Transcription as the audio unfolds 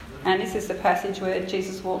And this is the passage where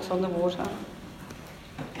Jesus walks on the water.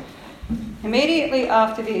 Immediately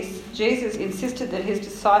after this, Jesus insisted that his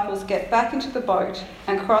disciples get back into the boat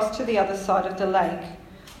and cross to the other side of the lake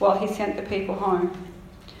while he sent the people home.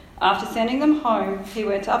 After sending them home, he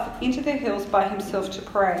went up into the hills by himself to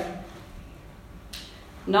pray.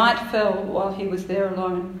 Night fell while he was there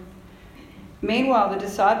alone. Meanwhile, the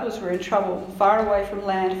disciples were in trouble, far away from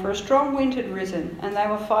land, for a strong wind had risen, and they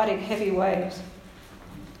were fighting heavy waves.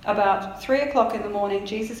 About 3 o'clock in the morning,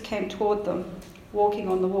 Jesus came toward them, walking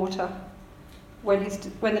on the water. When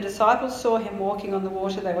the disciples saw him walking on the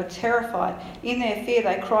water, they were terrified. In their fear,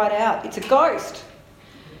 they cried out, "It's a ghost!"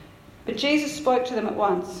 But Jesus spoke to them at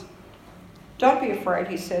once. "Don't be afraid,"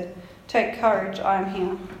 he said. "Take courage, I am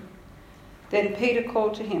here." Then Peter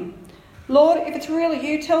called to him, "Lord, if it's really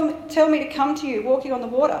you, tell me to come to you walking on the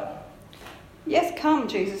water." "Yes, come,"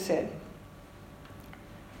 Jesus said.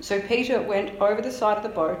 So Peter went over the side of the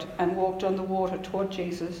boat and walked on the water toward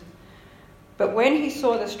Jesus. But when he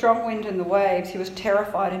saw the strong wind and the waves, he was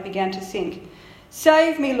terrified and began to sink.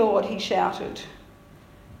 "Save me, Lord," he shouted.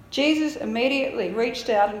 Jesus immediately reached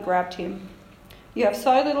out and grabbed him. "You have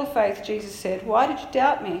so little faith," Jesus said. "Why did you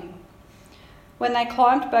doubt me?" When they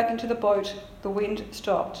climbed back into the boat, the wind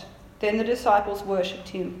stopped. Then the disciples worshipped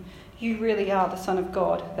him. "You really are the Son of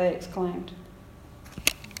God," they exclaimed.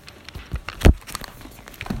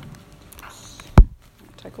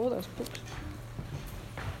 Take all those books.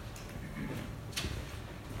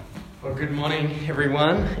 Well, good morning,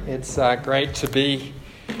 everyone. It's great to be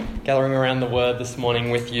gathering around the Word this morning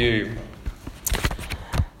with you.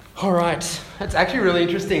 All right, it's actually really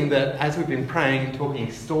interesting that as we've been praying and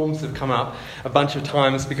talking, storms have come up a bunch of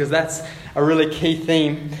times because that's a really key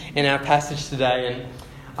theme in our passage today.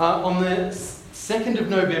 And on the 2nd of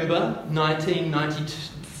November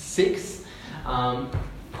 1996,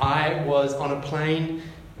 I was on a plane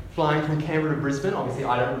flying from Canberra to Brisbane. Obviously,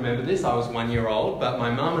 I don't remember this. I was 1 year old, but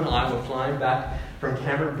my mum and I were flying back from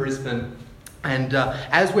Canberra to Brisbane. And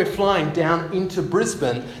as we're flying down into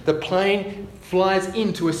Brisbane, the plane flies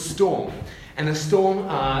into a storm. And the storm,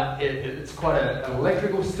 it's quite an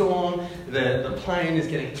electrical storm. The plane is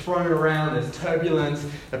getting thrown around. There's turbulence.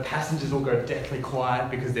 The passengers all go deathly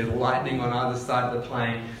quiet because there's lightning on either side of the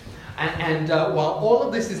plane. And while all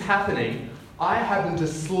of this is happening, I happen to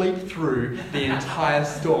sleep through the entire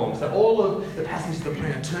storm. So all of the passengers of the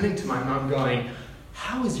plane are turning to my mum going,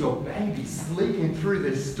 "How is your baby sleeping through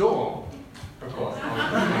this storm?" Of course.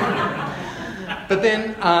 But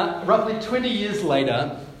then, roughly 20 years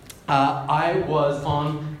later, I was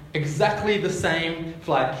on exactly the same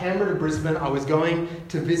flight, Canberra to Brisbane. I was going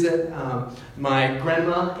to visit my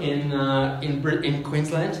grandma in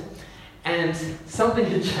Queensland. And something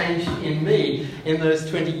had changed in me in those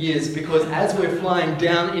 20 years because as we're flying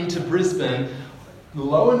down into Brisbane,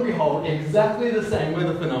 lo and behold, exactly the same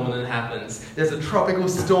weather phenomenon happens. There's a tropical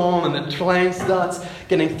storm and the plane starts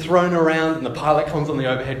getting thrown around and the pilot comes on the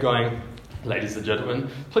overhead going, "Ladies and gentlemen,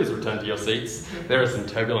 please return to your seats. There is some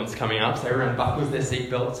turbulence coming up," so everyone buckles their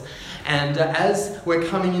seatbelts. And as we're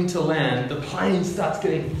coming into land, the plane starts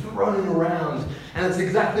getting thrown around. And it's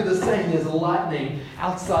exactly the same. There's lightning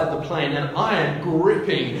outside the plane, and I am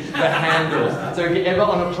gripping the handles. So if you're ever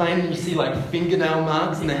on a plane and you see like fingernail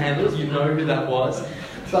marks in the handles, you know who that was.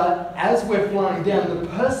 But as we're flying down, the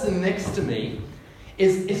person next to me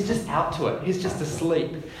is just out to it. He's just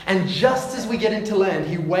asleep. And just as we get into land,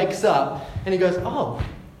 he wakes up and he goes, "Oh,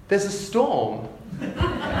 there's a storm."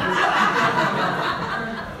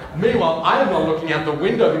 Meanwhile, I am not looking out the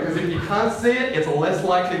window because if you can't see it, it's less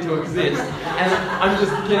likely to exist. And I'm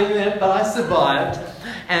just getting there, but I survived.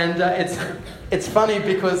 And it's funny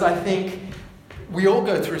because I think we all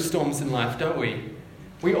go through storms in life, don't we?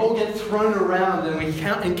 We all get thrown around and we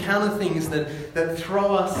encounter things that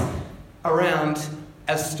throw us around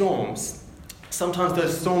as storms. Sometimes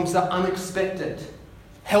those storms are unexpected.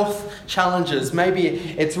 Health challenges,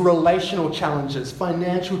 maybe it's relational challenges,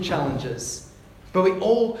 financial challenges. But we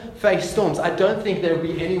all face storms. I don't think there will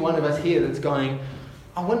be any one of us here that's going,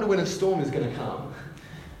 "I wonder when a storm is going to come."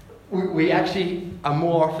 We actually are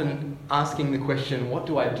more often asking the question, what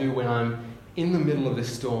do I do when I'm in the middle of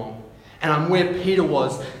this storm? And I'm where Peter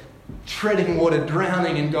was, treading water,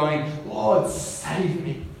 drowning and going, "Lord, save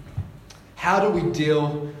me." How do we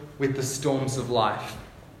deal with the storms of life?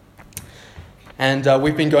 And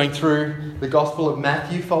we've been going through the Gospel of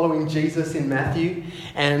Matthew, following Jesus in Matthew.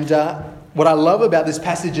 And what I love about this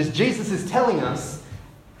passage is Jesus is telling us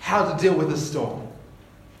how to deal with a storm.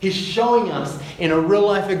 He's showing us in a real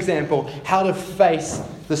life example how to face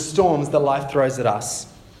the storms that life throws at us.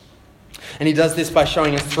 And he does this by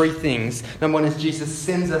showing us three things. Number one is Jesus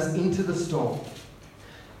sends us into the storm.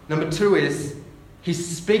 Number 2 is he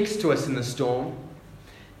speaks to us in the storm.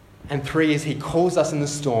 And 3 is he calls us in the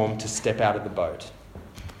storm to step out of the boat.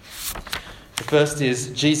 The first is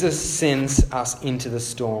Jesus sends us into the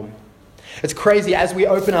storm. It's crazy. As we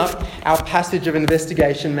open up our passage of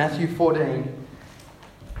investigation, Matthew 14,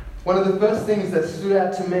 one of the first things that stood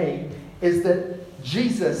out to me is that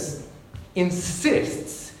Jesus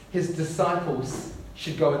insists his disciples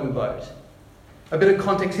should go in the boat. A bit of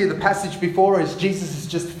context here. The passage before is Jesus has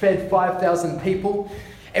just fed 5,000 people.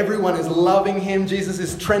 Everyone is loving him. Jesus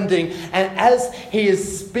is trending. And as he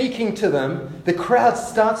is speaking to them, the crowd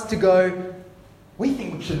starts to go, we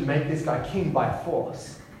think we should make this guy king by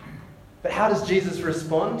force. But how does Jesus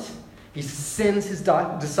respond? He sends his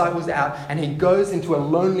disciples out and he goes into a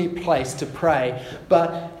lonely place to pray.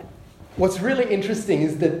 But what's really interesting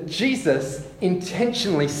is that Jesus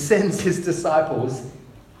intentionally sends his disciples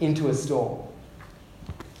into a storm.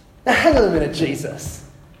 Now, hang on a minute, Jesus.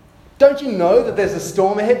 Don't you know that there's a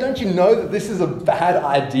storm ahead? Don't you know that this is a bad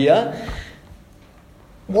idea?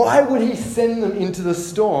 Why would he send them into the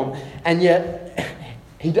storm? And yet,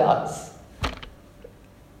 he does.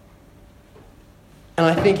 And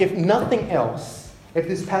I think if nothing else, if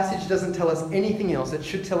this passage doesn't tell us anything else, it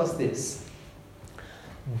should tell us this.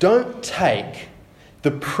 Don't take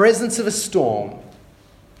the presence of a storm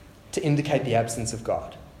to indicate the absence of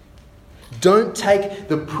God. Don't take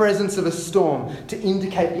the presence of a storm to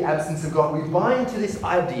indicate the absence of God. We buy into this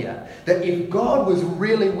idea that if God was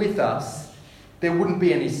really with us, there wouldn't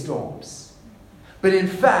be any storms. But in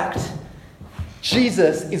fact,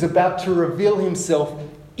 Jesus is about to reveal himself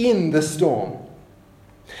in the storm.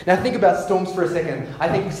 Now think about storms for a second. I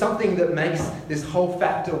think something that makes this whole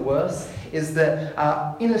factor worse is that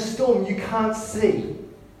in a storm you can't see.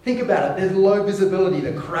 Think about it. There's low visibility.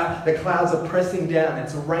 The clouds are pressing down.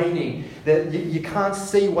 It's raining. You can't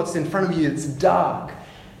see what's in front of you. It's dark.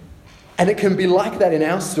 And it can be like that in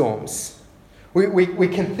our storms. We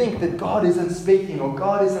can think that God isn't speaking, or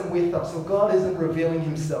God isn't with us, or God isn't revealing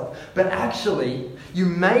himself. But actually, you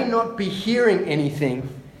may not be hearing anything,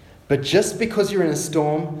 but just because you're in a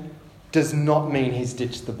storm does not mean he's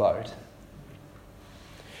ditched the boat.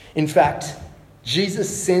 In fact, Jesus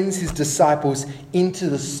sends his disciples into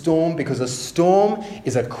the storm because a storm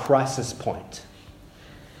is a crisis point.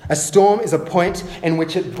 A storm is a point in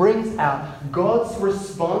which it brings out God's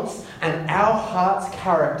response and our heart's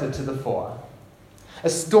character to the fore. A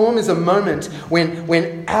storm is a moment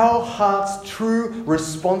when our heart's true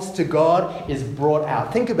response to God is brought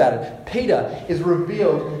out. Think about it. Peter is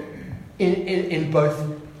revealed in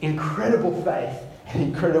both incredible faith and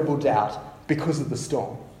incredible doubt because of the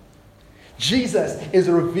storm. Jesus is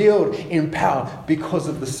revealed in power because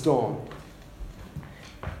of the storm.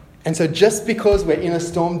 And so just because we're in a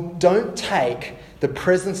storm, don't take the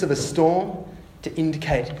presence of a storm to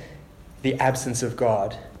indicate the absence of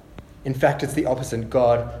God. In fact, it's the opposite.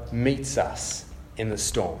 God meets us in the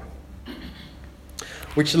storm.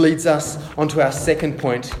 Which leads us onto our second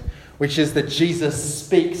point, which is that Jesus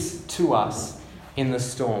speaks to us in the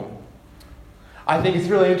storm. I think it's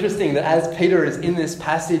really interesting that as Peter is in this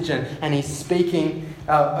passage and he's speaking,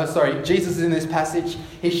 Jesus is in this passage,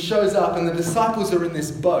 he shows up and the disciples are in this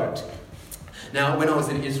boat. Now, when I was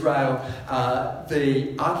in Israel,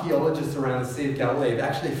 the archaeologists around the Sea of Galilee have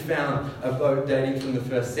actually found a boat dating from the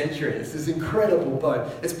 1st century. It's this incredible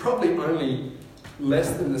boat. It's probably only less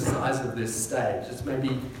than the size of this stage. It's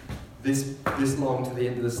maybe this long to the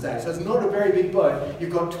end of the stage. So it's not a very big boat.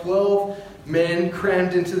 You've got 12 men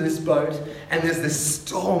crammed into this boat, and there's this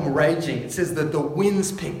storm raging. It says that the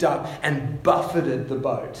winds picked up and buffeted the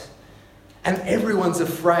boat. And everyone's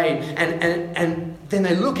afraid. And then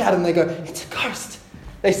they look out and they go, it's a ghost.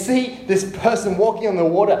 They see this person walking on the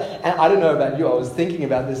water. And I don't know about you, I was thinking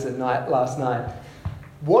about this last night.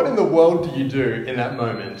 What in the world do you do in that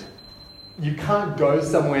moment? You can't go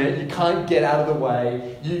somewhere. You can't get out of the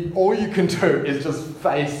way. All you can do is just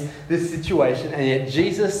face this situation. And yet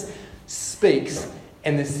Jesus speaks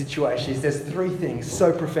in this situation. He says 3 things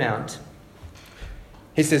so profound.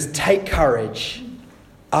 He says, take courage.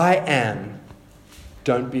 I am.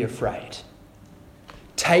 Don't be afraid.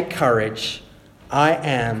 Take courage. I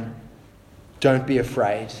am. Don't be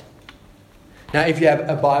afraid. Now, if you have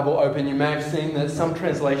a Bible open, you may have seen that some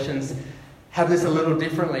translations have this a little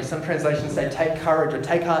differently. Some translations say, take courage or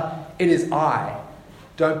take heart. It is I.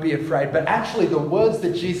 Don't be afraid. But actually, the words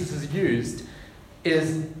that Jesus has used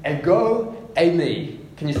is ego eimi.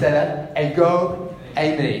 Can you say that? Ego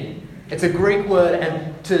eimi. It's a Greek word,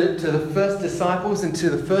 and to the first disciples and to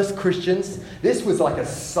the first Christians, this was like a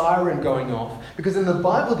siren going off. Because in the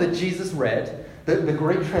Bible that Jesus read, the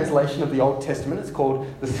Greek translation of the Old Testament, it's called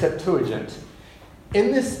the Septuagint.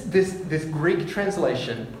 in this Greek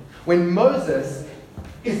translation, when Moses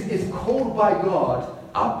is called by God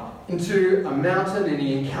up into a mountain and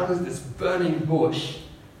he encounters this burning bush,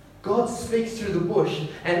 God speaks through the bush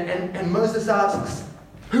and Moses asks,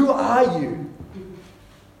 "Who are you?"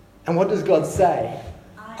 And what does God say?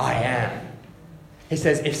 I am. He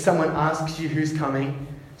says, if someone asks you who's coming,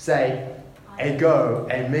 say, "Ego,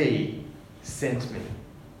 eimi, sent me."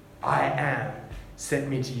 I am, sent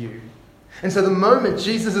me to you. And so the moment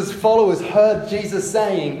Jesus' followers heard Jesus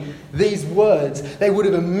saying these words, they would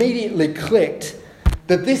have immediately clicked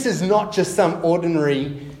that this is not just some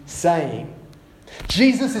ordinary saying.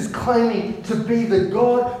 Jesus is claiming to be the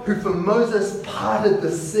God who for Moses parted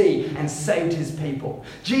the sea and saved his people.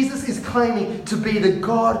 Jesus is claiming to be the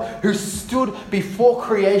God who stood before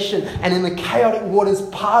creation and in the chaotic waters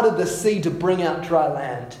parted the sea to bring out dry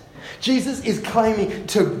land. Jesus is claiming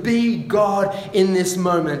to be God in this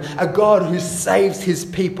moment, a God who saves his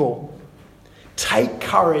people. Take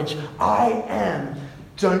courage. I am.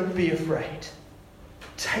 Don't be afraid.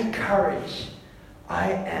 Take courage.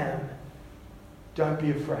 I am. Don't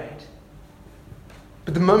be afraid.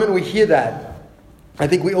 But the moment we hear that, I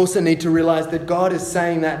think we also need to realize that God is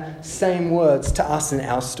saying that same words to us in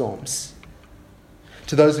our storms.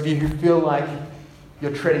 To those of you who feel like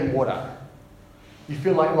you're treading water, you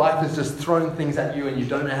feel like life has just thrown things at you and you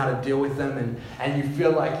don't know how to deal with them, and you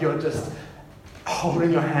feel like you're just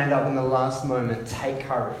holding your hand up in the last moment. Take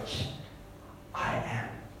courage. I am.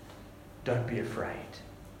 Don't be afraid.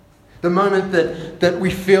 The moment that we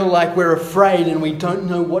feel like we're afraid and we don't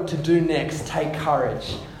know what to do next, take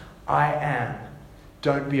courage. I am.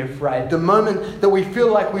 Don't be afraid. The moment that we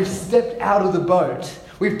feel like we've stepped out of the boat,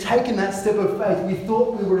 we've taken that step of faith, we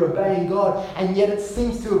thought we were obeying God, and yet it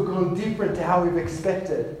seems to have gone different to how we've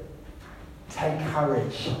expected. Take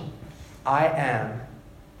courage. I am.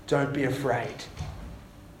 Don't be afraid.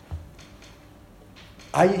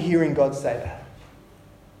 Are you hearing God say that?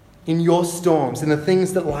 In your storms, in the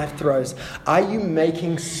things that life throws, are you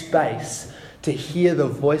making space to hear the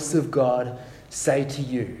voice of God say to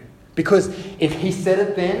you? Because if he said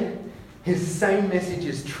it then, his same message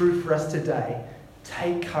is true for us today.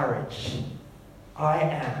 Take courage. I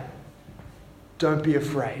am. Don't be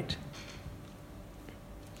afraid.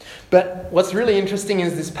 But what's really interesting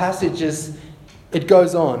is this passage is it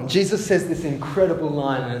goes on. Jesus says this incredible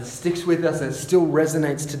line and it sticks with us and it still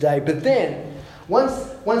resonates today. But then,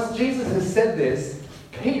 once Jesus has said this,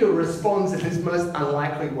 Peter responds in his most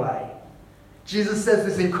unlikely way. Jesus says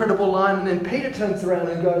this incredible line and then Peter turns around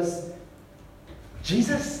and goes,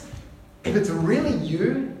 "Jesus, if it's really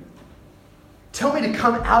you, tell me to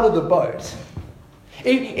come out of the boat.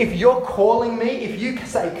 If you're calling me, if you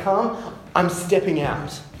say come, I'm stepping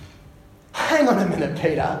out." Hang on a minute,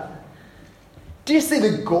 Peter. Do you see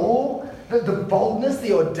the gall, the boldness,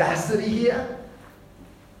 the audacity here?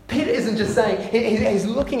 Peter isn't just saying, he's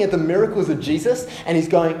looking at the miracles of Jesus and he's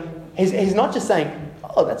going, he's not just saying,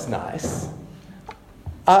 "Oh, that's nice.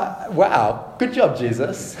 Wow, good job,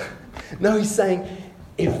 Jesus." No, he's saying,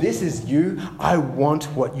 if this is you, I want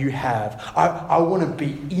what you have. I want to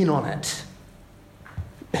be in on it.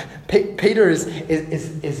 Peter is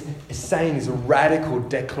saying this radical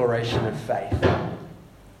declaration of faith.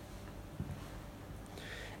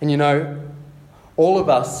 And you know, all of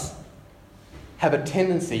us have a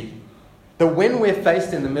tendency that when we're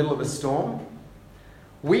faced in the middle of a storm,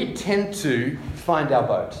 we tend to find our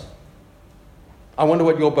boat. I wonder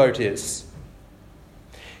what your boat is.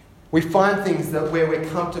 We find things where we're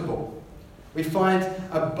comfortable. We find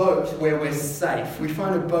a boat where we're safe. We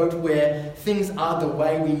find a boat where things are the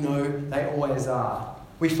way we know they always are.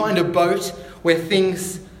 We find a boat where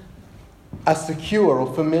things are secure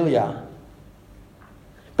or familiar.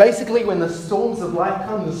 Basically, when the storms of life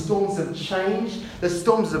come, the storms of change, the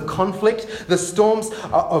storms of conflict, the storms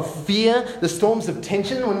of fear, the storms of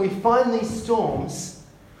tension, when we find these storms,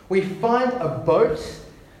 we find a boat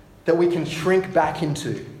that we can shrink back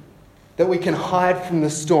into, that we can hide from the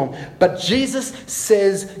storm. But Jesus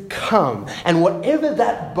says, "Come." And whatever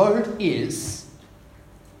that boat is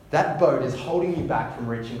holding you back from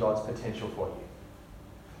reaching God's potential for you.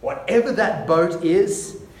 Whatever that boat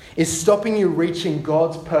is stopping you reaching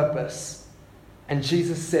God's purpose. And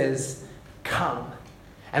Jesus says, "Come."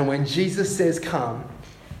 And when Jesus says come,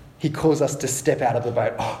 he calls us to step out of the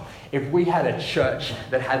boat. Oh, if we had a church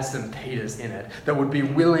that had some Peters in it, that would be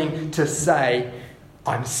willing to say,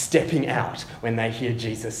 "I'm stepping out," when they hear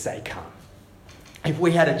Jesus say come. If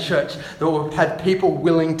we had a church that had people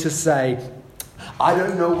willing to say, "I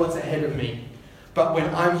don't know what's ahead of me, but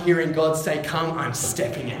when I'm hearing God say come, I'm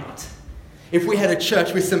stepping out." If we had a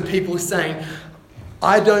church with some people saying,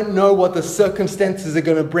 I don't know what the circumstances are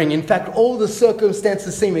going to bring. In fact, all the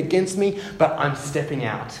circumstances seem against me, but I'm stepping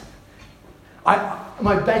out.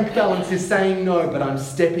 My bank balance is saying no, but I'm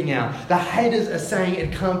stepping out. The haters are saying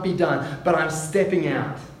it can't be done, but I'm stepping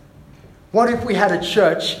out. What if we had a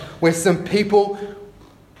church where some people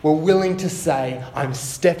were willing to say, I'm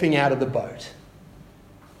stepping out of the boat?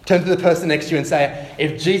 Turn to the person next to you and say,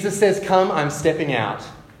 if Jesus says come, I'm stepping out.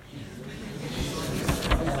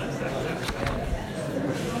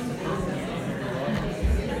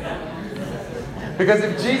 Because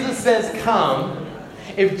if Jesus says come,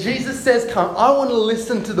 I want to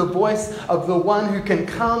listen to the voice of the one who can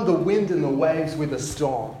calm the wind and the waves with a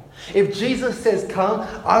storm. If Jesus says come,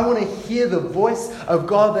 I want to hear the voice of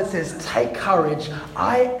God that says, take courage,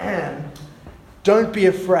 I am. Don't be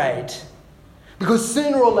afraid. Because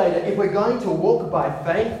sooner or later, if we're going to walk by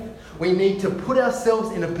faith, we need to put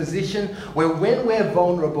ourselves in a position where when we're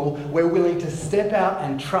vulnerable, we're willing to step out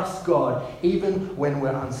and trust God, even when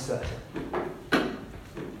we're uncertain.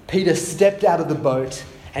 Peter stepped out of the boat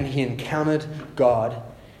and he encountered God.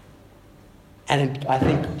 And I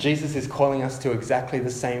think Jesus is calling us to exactly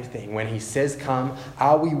the same thing. When he says come,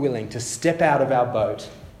 are we willing to step out of our boat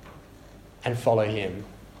and follow him?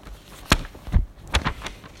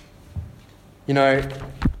 You know,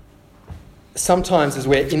 sometimes as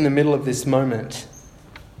we're in the middle of this moment,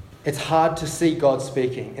 it's hard to see God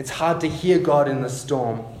speaking. It's hard to hear God in the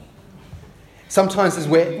storm. Sometimes as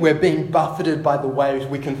we're being buffeted by the waves,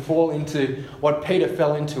 we can fall into what Peter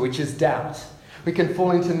fell into, which is doubt. We can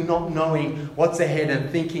fall into not knowing what's ahead and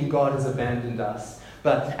thinking God has abandoned us.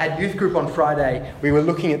 But at youth group on Friday, we were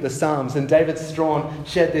looking at the Psalms, and David Strawn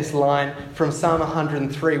shared this line from Psalm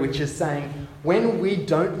 103, which is saying, when we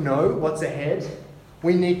don't know what's ahead,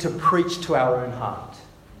 we need to preach to our own heart.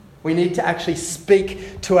 We need to actually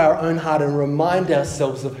speak to our own heart and remind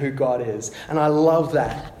ourselves of who God is. And I love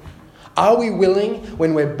that. Are we willing,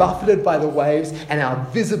 when we're buffeted by the waves and our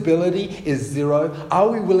visibility is zero, are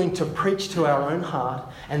we willing to preach to our own heart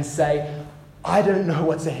and say, I don't know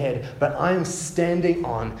what's ahead, but I am standing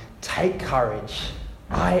on, take courage,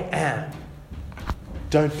 I am.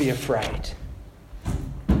 Don't be afraid.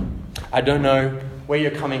 I don't know where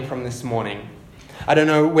you're coming from this morning. I don't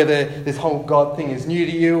know whether this whole God thing is new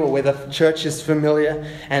to you or whether church is familiar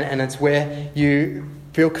and it's where you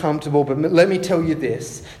feel comfortable, but let me tell you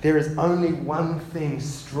this. There is only one thing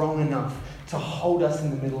strong enough to hold us in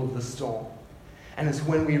the middle of the storm. And it's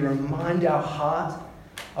when we remind our heart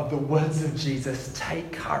of the words of Jesus,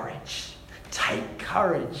 take courage. Take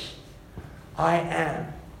courage. I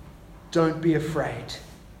am. Don't be afraid.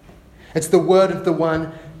 It's the word of the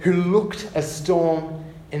one who looked a storm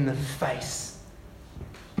in the face.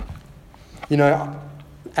 You know,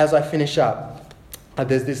 as I finish up,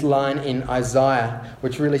 there's this line in Isaiah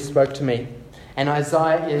which really spoke to me. And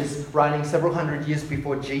Isaiah is writing several hundred years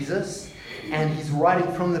before Jesus. And he's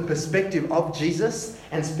writing from the perspective of Jesus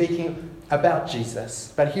and speaking about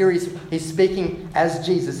Jesus. But here he's speaking as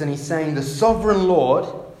Jesus, and he's saying, the sovereign Lord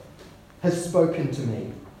has spoken to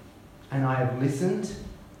me. And I have listened.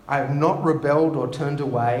 I have not rebelled or turned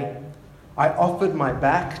away. I offered my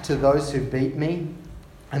back to those who beat me,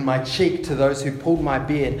 and my cheek to those who pulled my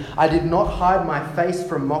beard. I did not hide my face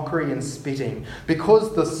from mockery and spitting.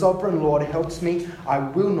 Because the sovereign Lord helps me, I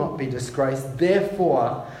will not be disgraced.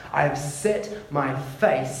 Therefore, I have set my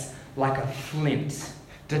face like a flint,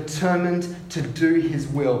 determined to do his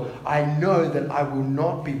will. I know that I will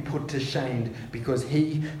not be put to shame, because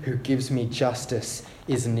he who gives me justice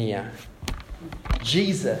is near.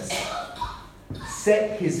 Jesus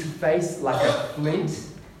set his face like a flint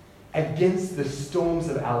against the storms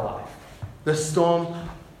of our life. The storm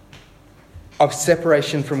of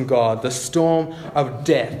separation from God, the storm of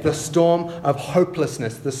death, the storm of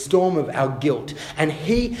hopelessness, the storm of our guilt. And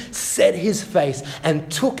he set his face and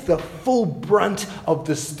took the full brunt of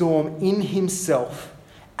the storm in himself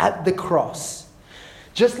at the cross.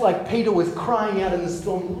 Just like Peter was crying out in the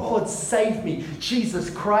storm, Lord, save me. Jesus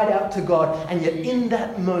cried out to God. And yet in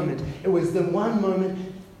that moment, it was the one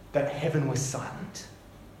moment that heaven was silent.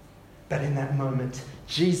 But in that moment,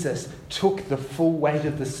 Jesus took the full weight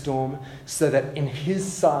of the storm so that in his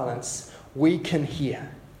silence, we can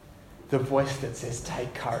hear the voice that says,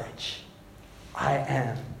 take courage. I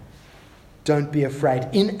am. Don't be afraid.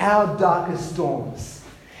 In our darkest storms,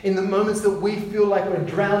 in the moments that we feel like we're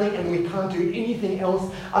drowning and we can't do anything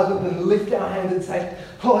else other than lift our hand and say,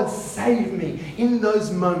 Lord, save me. In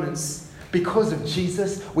those moments, because of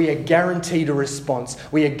Jesus, we are guaranteed a response.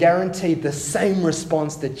 We are guaranteed the same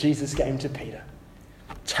response that Jesus gave to Peter.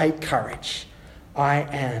 Take courage. I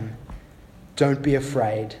am. Don't be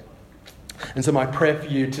afraid. And so my prayer for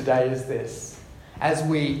you today is this. as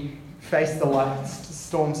we face the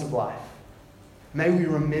storms of life, may we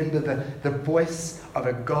remember the voice of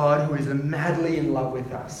a God who is madly in love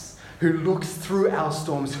with us, who looks through our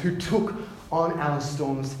storms, who took on our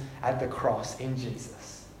storms at the cross in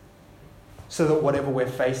Jesus. So that whatever we're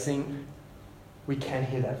facing, we can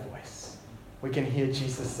hear that voice. We can hear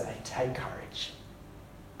Jesus say, take courage.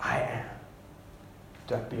 I am.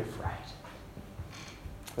 Don't be afraid.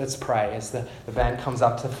 Let's pray as the band comes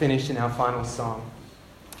up to finish in our final song.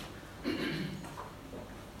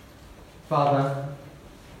 Father,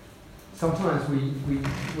 sometimes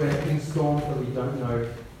we're in storms that we don't know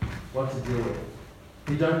what to deal with.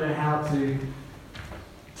 We don't know how to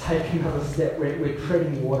take another step. We're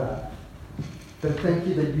treading water. But thank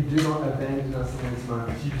you that you do not abandon us in these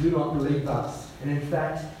moments. You do not leave us. And in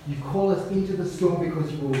fact, you call us into the storm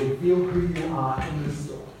because you will reveal who you are in the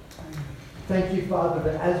storm. Thank you, Father,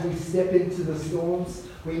 that as we step into the storms,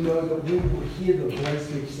 we know that we will hear the voice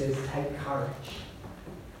which says, take courage.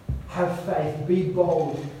 Have faith. Be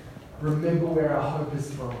bold. Remember where our hope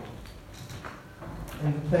is from.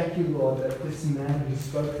 And thank you, Lord, that this man who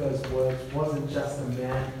spoke those words wasn't just a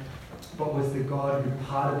man, but was the God who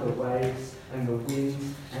parted the waves and the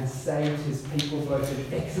winds and saved his people both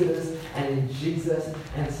in Exodus and in Jesus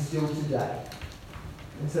and still today.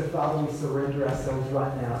 And so, Father, we surrender ourselves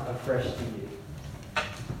right now afresh to you.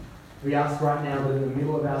 We ask right now that in the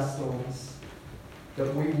middle of our storms,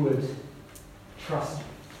 that we would trust you,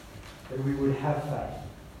 that we would have faith,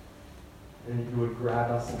 and that you would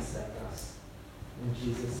grab us and save us. In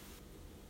Jesus' name.